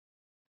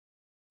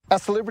Our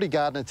celebrity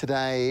gardener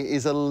today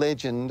is a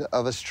legend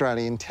of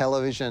Australian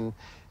television.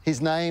 His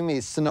name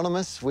is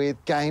synonymous with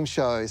game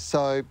shows,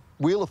 so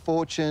Wheel of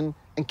Fortune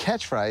and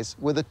Catchphrase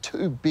were the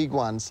two big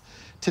ones.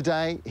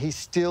 Today, he's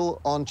still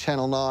on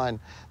Channel 9,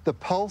 The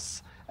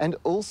Pulse, and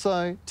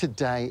also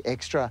Today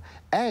Extra.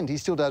 And he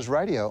still does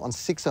radio on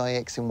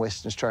 6IX in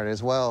Western Australia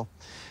as well.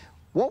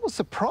 What was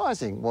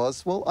surprising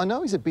was, well, I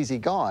know he's a busy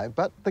guy,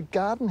 but the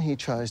garden he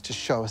chose to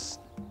show us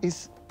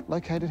is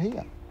located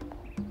here,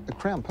 at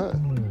Crown Perth.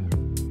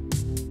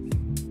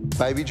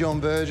 Baby John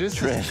Burgess,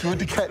 it's good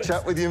to catch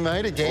up with you,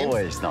 mate, again.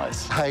 Always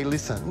nice. Hey,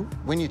 listen,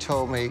 when you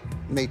told me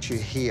meet you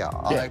here,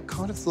 I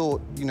kind of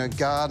thought, you know,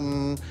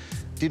 garden,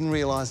 didn't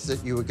realise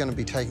that you were going to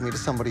be taking me to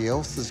somebody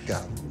else's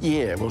garden.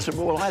 Yeah,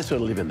 well, I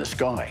sort of live in the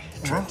sky,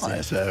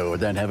 Right. So I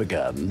don't have a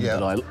garden,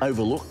 but I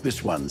overlook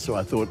this one, so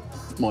I thought,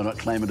 why not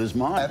claim it as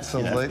mine?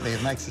 Absolutely, you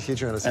know? It makes a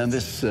huge amount of sense. And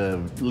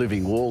this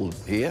living wall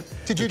here,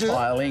 Did you do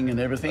tiling and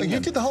everything. Oh, you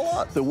did the whole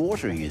lot? The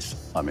watering is,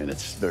 I mean,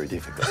 it's very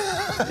difficult.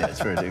 Yeah,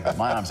 it's very difficult.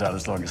 My arms aren't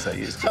as long as they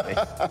used to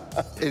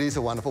be. It is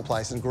a wonderful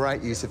place and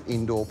great use of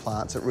indoor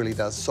plants. It really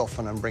does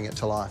soften and bring it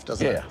to life,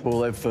 doesn't it? Yeah, well,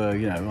 they've,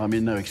 you know, I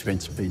mean, no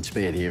expense been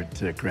spared here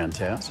at Crown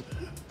Towers.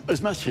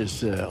 As much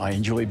as I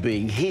enjoy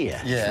being here,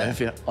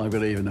 I've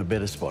got even a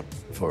better spot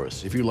for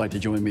us. If you'd like to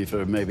join me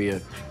for maybe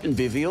a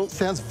convivial.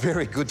 Sounds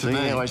very good to me.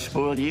 See how I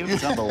spoiled you?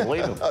 It's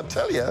unbelievable. I'll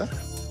tell you.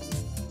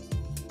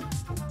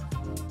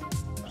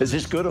 Is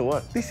this good or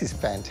what? This is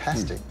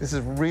fantastic. This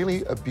is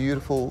really a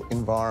beautiful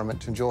environment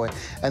to enjoy.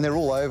 And they're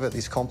all over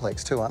this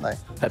complex too, aren't they?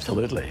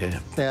 Absolutely, yeah.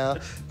 Now,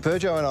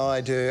 Virgo and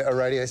I do a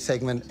radio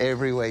segment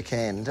every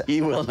weekend.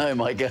 You will know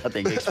my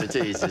gardening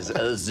expertise is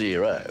a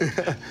zero.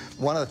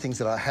 One of the things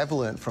that I have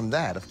learned from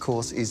that, of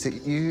course, is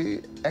that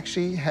you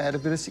actually had a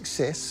bit of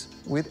success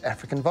with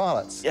African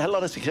violets. You had a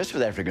lot of success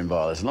with African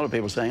violets. A lot of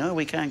people saying, oh,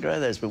 we can't grow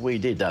those, but we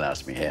did. Don't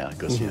ask me how,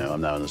 because, you know,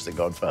 I'm known as the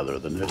godfather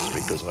of the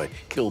nursery because I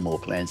kill more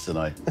plants than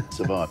I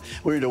survive.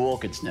 We're into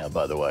orchids now,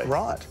 by the way.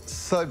 Right.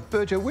 So,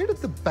 Virgo, where did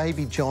the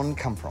baby John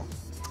come from?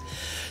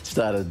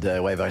 Started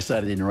way back. I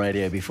started in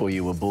radio before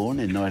you were born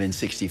in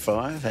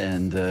 1965,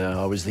 and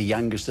I was the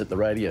youngest at the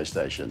radio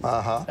station,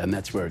 and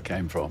that's where it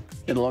came from.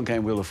 Then along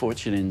came Wheel of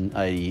Fortune in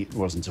 80, it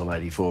wasn't until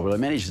 84, but I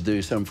managed to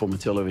do some form of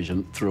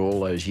television through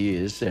all those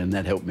years, and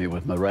that helped me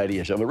with my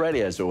radio show. My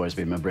radio's always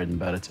been my bread and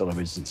butter.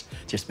 Television's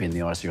just been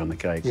the icing on the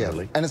cake,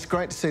 really. And it's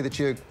great to see that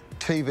your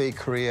TV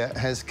career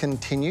has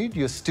continued.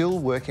 You're still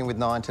working with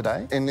 9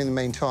 today, and in the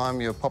meantime,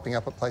 you're popping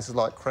up at places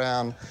like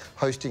Crown,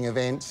 hosting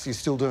events. You're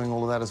still doing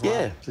all of that as well?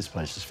 Yeah, this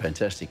place is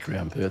fantastic,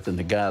 Crown Perth, and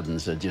the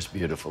gardens are just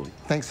beautiful.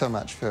 Thanks so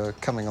much for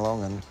coming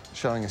along and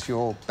showing us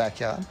your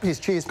backyard.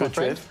 Cheers, my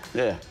friend. Trev.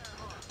 Yeah.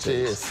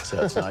 Cheers.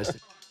 So it's nice.